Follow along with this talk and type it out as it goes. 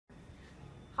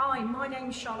Hi, my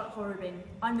name's Charlotte Horobin.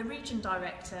 I'm the Region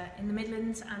Director in the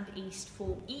Midlands and East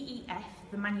for EEF,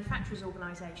 the Manufacturers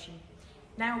Organisation.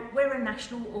 Now, we're a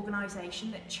national organisation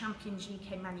that champions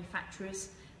UK manufacturers.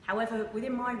 However,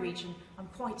 within my region, I'm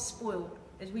quite spoiled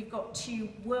as we've got two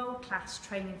world-class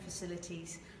training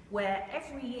facilities where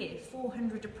every year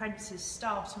 400 apprentices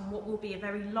start on what will be a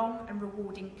very long and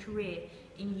rewarding career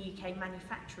in UK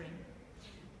manufacturing.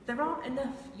 There aren't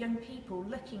enough young people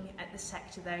looking at the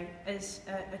sector though as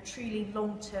a truly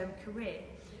long-term career.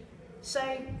 So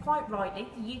quite rightly,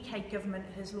 the UK government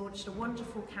has launched a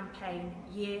wonderful campaign,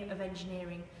 Year of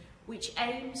Engineering, which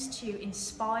aims to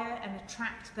inspire and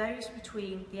attract those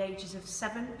between the ages of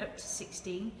 7 up to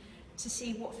 16 to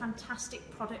see what fantastic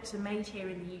products are made here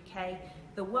in the UK,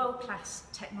 the world-class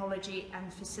technology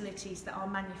and facilities that our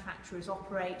manufacturers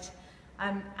operate,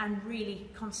 and really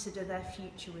consider their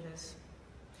future with us.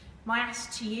 My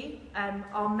ask to you,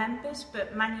 our members,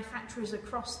 but manufacturers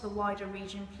across the wider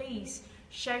region, please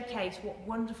showcase what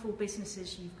wonderful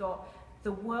businesses you've got,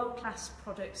 the world-class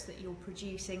products that you're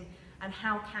producing, and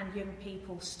how can young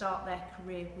people start their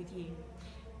career with you.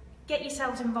 Get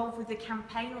yourselves involved with the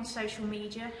campaign on social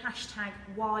media,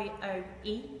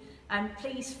 #YOE, and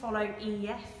please follow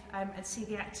EEF and see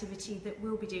the activity that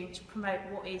we'll be doing to promote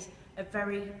what is a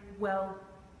very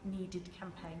well-needed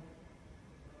campaign.